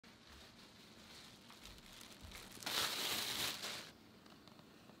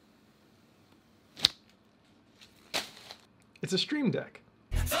It's a Stream Deck.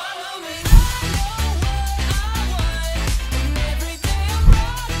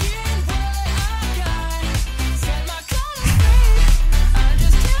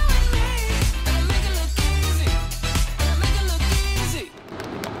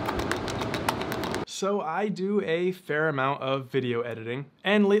 So I do a fair amount of video editing,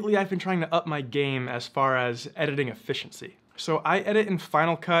 and lately I've been trying to up my game as far as editing efficiency. So I edit in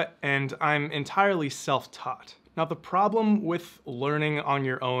Final Cut, and I'm entirely self-taught. Now the problem with learning on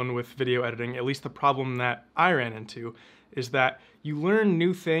your own with video editing, at least the problem that I ran into, is that you learn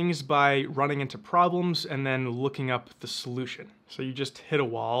new things by running into problems and then looking up the solution. So you just hit a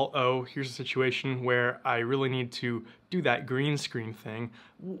wall. Oh, here's a situation where I really need to do that green screen thing.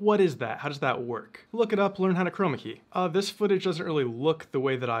 What is that? How does that work? Look it up, learn how to chroma key. This footage doesn't really look the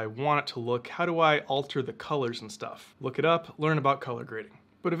way that I want it to look. How do I alter the colors and stuff? Look it up, learn about color grading.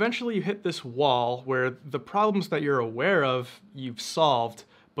 But eventually you hit this wall where the problems that you're aware of, you've solved,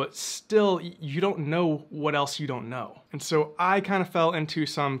 but still you don't know what else you don't know. And so I kind of fell into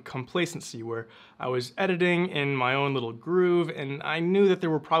some complacency where I was editing in my own little groove, and I knew that there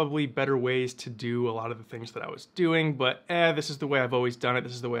were probably better ways to do a lot of the things that I was doing, but this is the way I've always done it,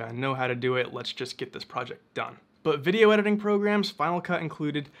 this is the way I know how to do it, let's just get this project done. But video editing programs, Final Cut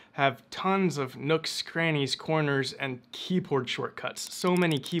included, have tons of nooks, crannies, corners, and keyboard shortcuts. So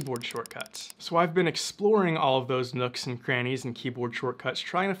many keyboard shortcuts. So I've been exploring all of those nooks and crannies and keyboard shortcuts,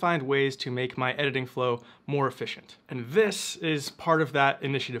 trying to find ways to make my editing flow more efficient. And this is part of that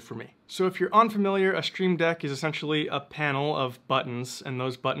initiative for me. So if you're unfamiliar, a Stream Deck is essentially a panel of buttons, and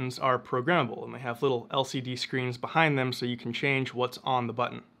those buttons are programmable, and they have little LCD screens behind them so you can change what's on the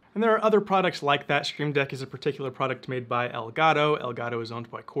button. And there are other products like that. Stream Deck is a particular product made by Elgato. Elgato is owned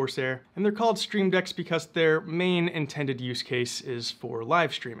by Corsair. And they're called Stream Decks because their main intended use case is for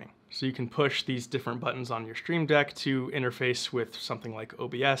live streaming. So you can push these different buttons on your Stream Deck to interface with something like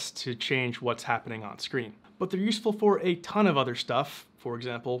OBS to change what's happening on screen. But they're useful for a ton of other stuff, for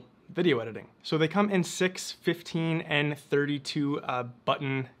example, video editing. So they come in 6, 15, and 32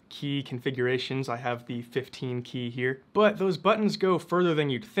 button key configurations. I have the 15 key here. But those buttons go further than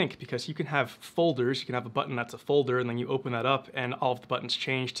you'd think because you can have folders. You can have a button that's a folder and then you open that up and all of the buttons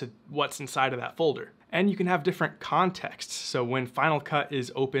change to what's inside of that folder. And you can have different contexts. So when Final Cut is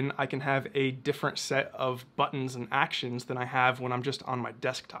open, I can have a different set of buttons and actions than I have when I'm just on my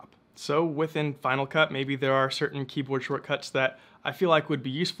desktop. So within Final Cut, maybe there are certain keyboard shortcuts that I feel like would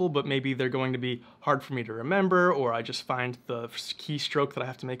be useful, but maybe they're going to be hard for me to remember, or I just find the keystroke that I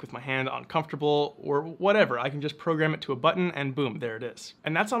have to make with my hand uncomfortable, or whatever. I can just program it to a button and boom, there it is.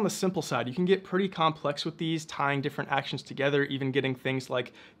 And that's on the simple side. You can get pretty complex with these, tying different actions together, even getting things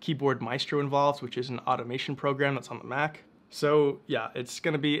like Keyboard Maestro involved, which is an automation program that's on the Mac. So yeah, it's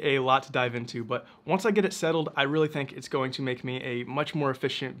gonna be a lot to dive into, but once I get it settled, I really think it's going to make me a much more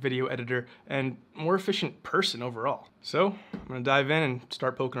efficient video editor and more efficient person overall. So I'm gonna dive in and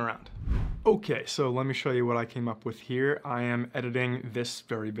start poking around. Okay, so let me show you what I came up with here. I am editing this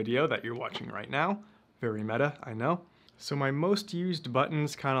very video that you're watching right now. Very meta, I know. So my most used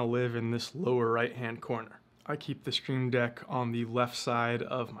buttons kind of live in this lower right-hand corner. I keep the Stream Deck on the left side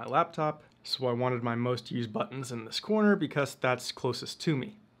of my laptop. So I wanted my most used buttons in this corner because that's closest to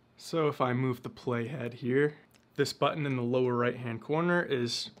me. So if I move the playhead here, this button in the lower right hand corner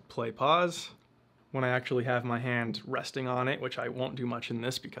is play pause. When I actually have my hand resting on it, which I won't do much in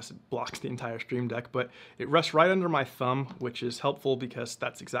this because it blocks the entire Stream Deck, but it rests right under my thumb, which is helpful because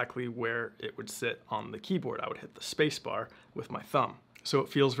that's exactly where it would sit on the keyboard. I would hit the space bar with my thumb. So it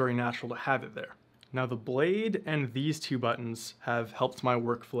feels very natural to have it there. Now the blade and these two buttons have helped my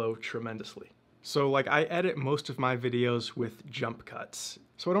workflow tremendously. So like I edit most of my videos with jump cuts.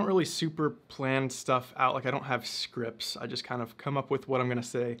 So I don't really super plan stuff out, like I don't have scripts. I just kind of come up with what I'm gonna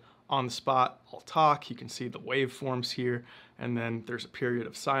say on the spot. I'll talk, you can see the waveforms here, and then there's a period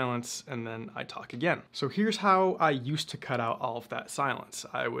of silence, and then I talk again. So here's how I used to cut out all of that silence.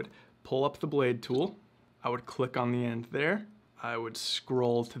 I would pull up the blade tool, I would click on the end there, I would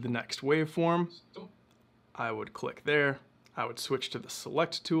scroll to the next waveform, I would click there, I would switch to the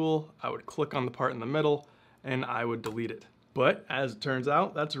select tool, I would click on the part in the middle, and I would delete it. But as it turns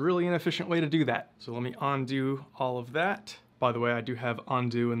out, that's a really inefficient way to do that. So let me undo all of that. By the way, I do have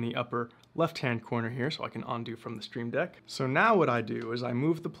undo in the upper left-hand corner here, so I can undo from the Stream Deck. So now what I do is I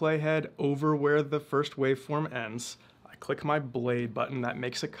move the playhead over where the first waveform ends, I click my blade button that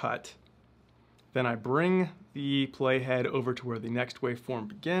makes a cut, then I bring the playhead over to where the next waveform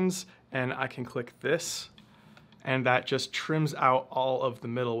begins, and I can click this, and that just trims out all of the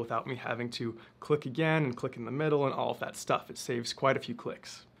middle without me having to click again and click in the middle and all of that stuff. It saves quite a few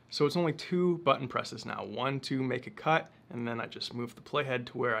clicks. So it's only 2 button presses now, one to make a cut and then I just move the playhead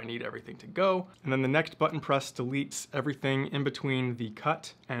to where I need everything to go. And then the next button press deletes everything in between the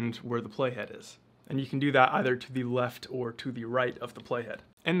cut and where the playhead is. And you can do that either to the left or to the right of the playhead.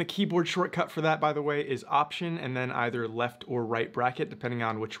 And the keyboard shortcut for that, by the way, is Option and then either left or right bracket, depending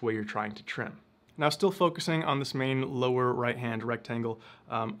on which way you're trying to trim. Now, still focusing on this main lower right-hand rectangle,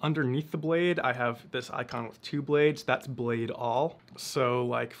 underneath the blade, I have this icon with 2 blades. That's blade all. So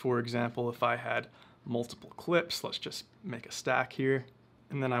like, for example, if I had multiple clips, let's just make a stack here,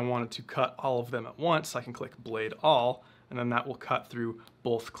 and then I wanted to cut all of them at once, I can click blade all, and then that will cut through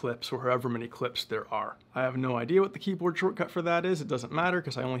both clips or however many clips there are. I have no idea what the keyboard shortcut for that is. It doesn't matter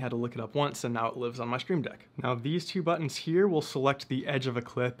because I only had to look it up once and now it lives on my Stream Deck. Now these 2 buttons here will select the edge of a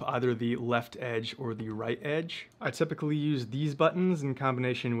clip, either the left edge or the right edge. I typically use these buttons in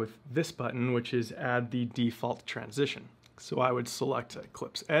combination with this button, which is add the default transition. So I would select a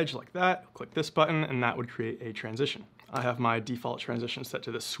clip's edge like that, click this button, and that would create a transition. I have my default transition set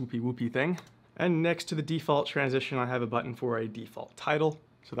to this swoopy whoopy thing. And next to the default transition, I have a button for a default title.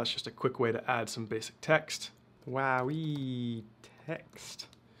 So that's just a quick way to add some basic text. Wowee, text.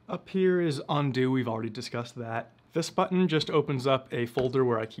 Up here is undo, we've already discussed that. This button just opens up a folder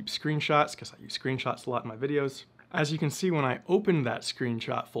where I keep screenshots, because I use screenshots a lot in my videos. As you can see, when I open that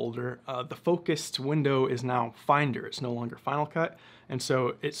screenshot folder, the focused window is now Finder. It's no longer Final Cut, and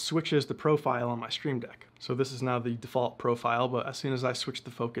so it switches the profile on my Stream Deck. So this is now the default profile, but as soon as I switch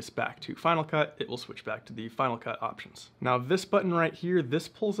the focus back to Final Cut, it will switch back to the Final Cut options. Now this button right here, this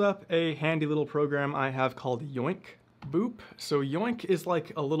pulls up a handy little program I have called Yoink. Boop. So Yoink is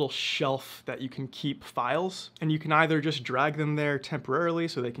like a little shelf that you can keep files, and you can either just drag them there temporarily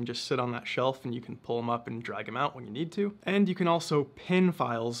so they can just sit on that shelf and you can pull them up and drag them out when you need to. And you can also pin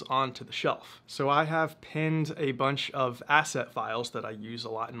files onto the shelf. So I have pinned a bunch of asset files that I use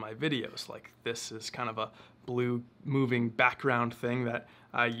a lot in my videos. Like this is kind of a blue moving background thing that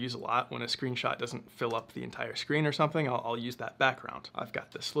I use a lot when a screenshot doesn't fill up the entire screen or something. I'll use that background. I've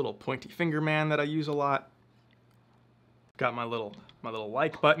got this little pointy finger man that I use a lot. Got my little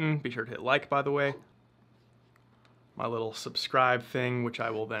like button, be sure to hit like, by the way. My little subscribe thing, which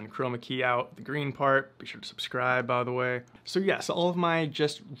I will then chroma key out the green part, be sure to subscribe, by the way. So yes, all of my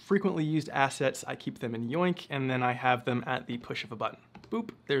just frequently used assets, I keep them in Yoink, and then I have them at the push of a button.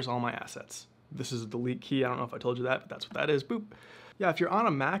 Boop, there's all my assets. This is a delete key, I don't know if I told you that, but that's what that is, boop. Yeah, if you're on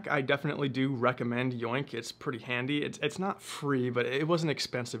a Mac, I definitely do recommend Yoink. It's pretty handy. It's not free, but it wasn't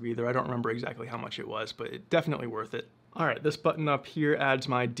expensive either. I don't remember exactly how much it was, but it's definitely worth it. All right, this button up here adds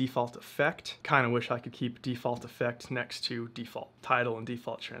my default effect. Kind of wish I could keep default effect next to default title and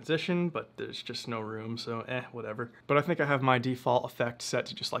default transition, but there's just no room, so whatever. But I think I have my default effect set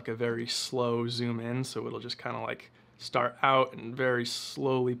to just like a very slow zoom in, so it'll just kind of like start out and very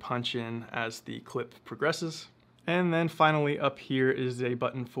slowly punch in as the clip progresses. And then finally up here is a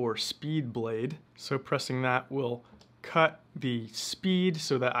button for speed blade. So pressing that will cut the speed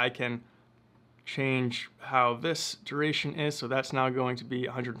so that I can change how this duration is. So that's now going to be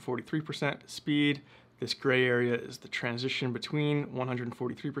 143% speed. This gray area is the transition between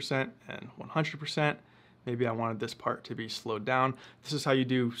 143% and 100%. Maybe I wanted this part to be slowed down. This is how you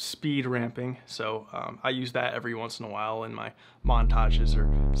do speed ramping. So I use that every once in a while in my montages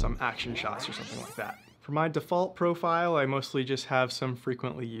or some action shots or something like that. For my default profile, I mostly just have some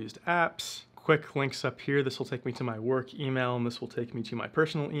frequently used apps. Quick links up here. This will take me to my work email, and this will take me to my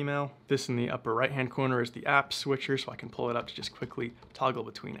personal email. This in the upper right-hand corner is the app switcher, so I can pull it up to just quickly toggle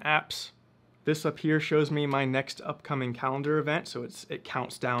between apps. This up here shows me my next upcoming calendar event, so it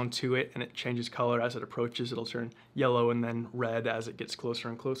counts down to it and it changes color as it approaches. It'll turn yellow and then red as it gets closer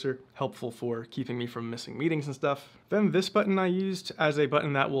and closer. Helpful for keeping me from missing meetings and stuff. Then this button I used as a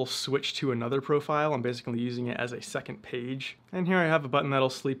button that will switch to another profile. I'm basically using it as a second page. And here I have a button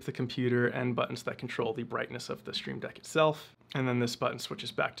that'll sleep the computer and buttons that control the brightness of the Stream Deck itself. And then this button switches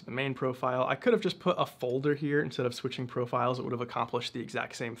back to the main profile. I could have just put a folder here instead of switching profiles. It would have accomplished the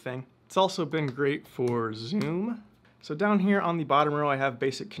exact same thing. It's also been great for Zoom. So down here on the bottom row, I have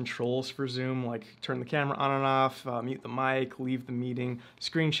basic controls for Zoom, like turn the camera on and off, mute the mic, leave the meeting,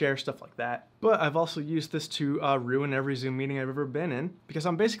 screen share, stuff like that. But I've also used this to ruin every Zoom meeting I've ever been in, because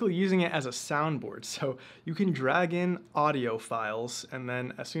I'm basically using it as a soundboard. So you can drag in audio files, and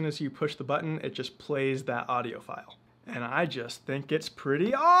then as soon as you push the button, it just plays that audio file. And I just think it's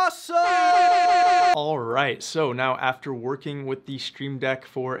pretty awesome! All right, so now after working with the Stream Deck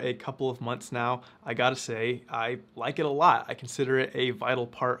for a couple of months now, I gotta say, I like it a lot. I consider it a vital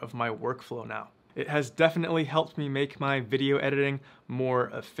part of my workflow now. It has definitely helped me make my video editing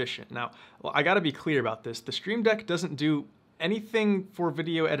more efficient. Now, I gotta be clear about this. The Stream Deck doesn't do anything for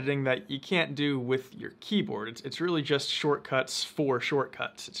video editing that you can't do with your keyboard. It's really just shortcuts for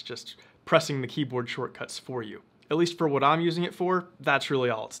shortcuts. It's just pressing the keyboard shortcuts for you. At least for what I'm using it for, that's really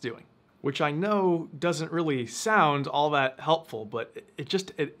all it's doing. Which I know doesn't really sound all that helpful, but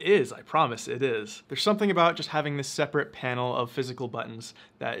it is, I promise it is. There's something about just having this separate panel of physical buttons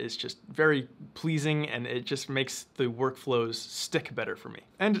that is just very pleasing, and it just makes the workflows stick better for me.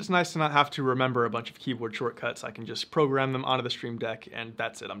 And it's nice to not have to remember a bunch of keyboard shortcuts. I can just program them onto the Stream Deck, and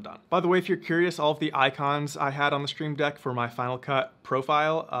that's it, I'm done. By the way, if you're curious, all of the icons I had on the Stream Deck for my Final Cut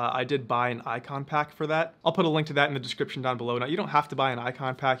profile, I did buy an icon pack for that. I'll put a link to that in the description down below. Now, you don't have to buy an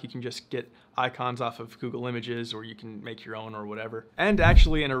icon pack, you can just get icons off of Google Images, or you can make your own or whatever. And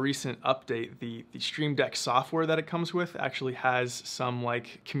actually, in a recent update, the Stream Deck software that it comes with actually has some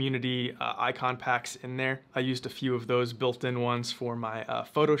like community icon packs in there. I used a few of those built-in ones for my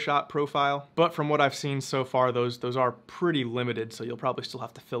Photoshop profile, but from what I've seen so far, those are pretty limited, so you'll probably still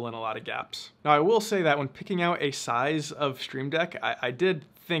have to fill in a lot of gaps. Now, I will say that when picking out a size of Stream Deck, I did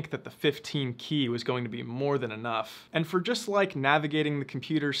think that the 15 key was going to be more than enough. And for just like navigating the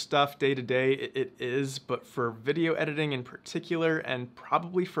computer stuff day to day, it is, but for video editing in particular, and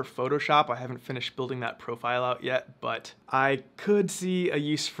probably for Photoshop, I haven't finished building that profile out yet, but I could see a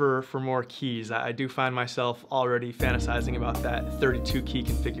use for more keys. I do find myself already fantasizing about that 32 key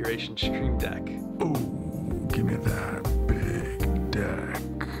configuration Stream Deck. Ooh, give me that big deck.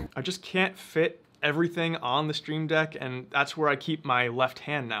 I just can't fit everything on the Stream Deck, and that's where I keep my left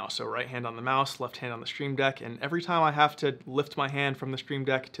hand now. So right hand on the mouse, left hand on the Stream Deck, and every time I have to lift my hand from the Stream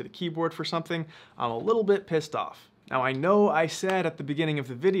Deck to the keyboard for something, I'm a little bit pissed off. Now, I know I said at the beginning of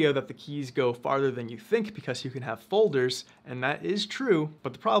the video that the keys go farther than you think because you can have folders, and that is true,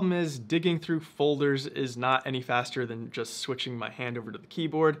 but the problem is digging through folders is not any faster than just switching my hand over to the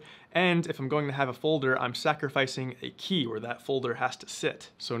keyboard, and if I'm going to have a folder, I'm sacrificing a key where that folder has to sit.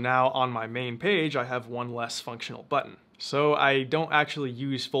 So now on my main page, I have one less functional button. So I don't actually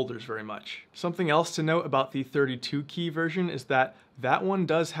use folders very much. Something else to note about the 32 key version is that one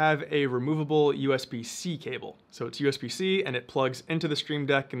does have a removable USB-C cable. So it's USB-C and it plugs into the Stream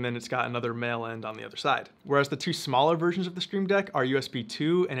Deck, and then it's got another male end on the other side. Whereas the two smaller versions of the Stream Deck are USB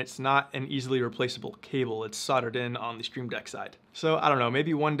 2, and it's not an easily replaceable cable. It's soldered in on the Stream Deck side. So I don't know,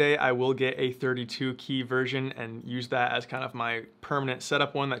 maybe one day I will get a 32 key version and use that as kind of my permanent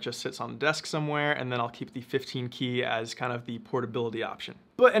setup one that just sits on the desk somewhere, and then I'll keep the 15 key as kind of the portability option.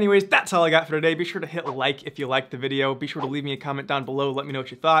 But anyways, that's all I got for today. Be sure to hit like if you liked the video. Be sure to leave me a comment down below, let me know what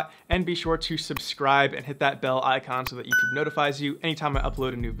you thought, and be sure to subscribe and hit that bell icon so that YouTube notifies you anytime I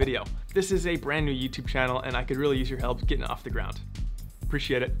upload a new video. This is a brand new YouTube channel, and I could really use your help getting it off the ground.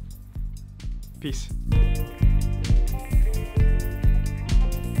 Appreciate it. Peace.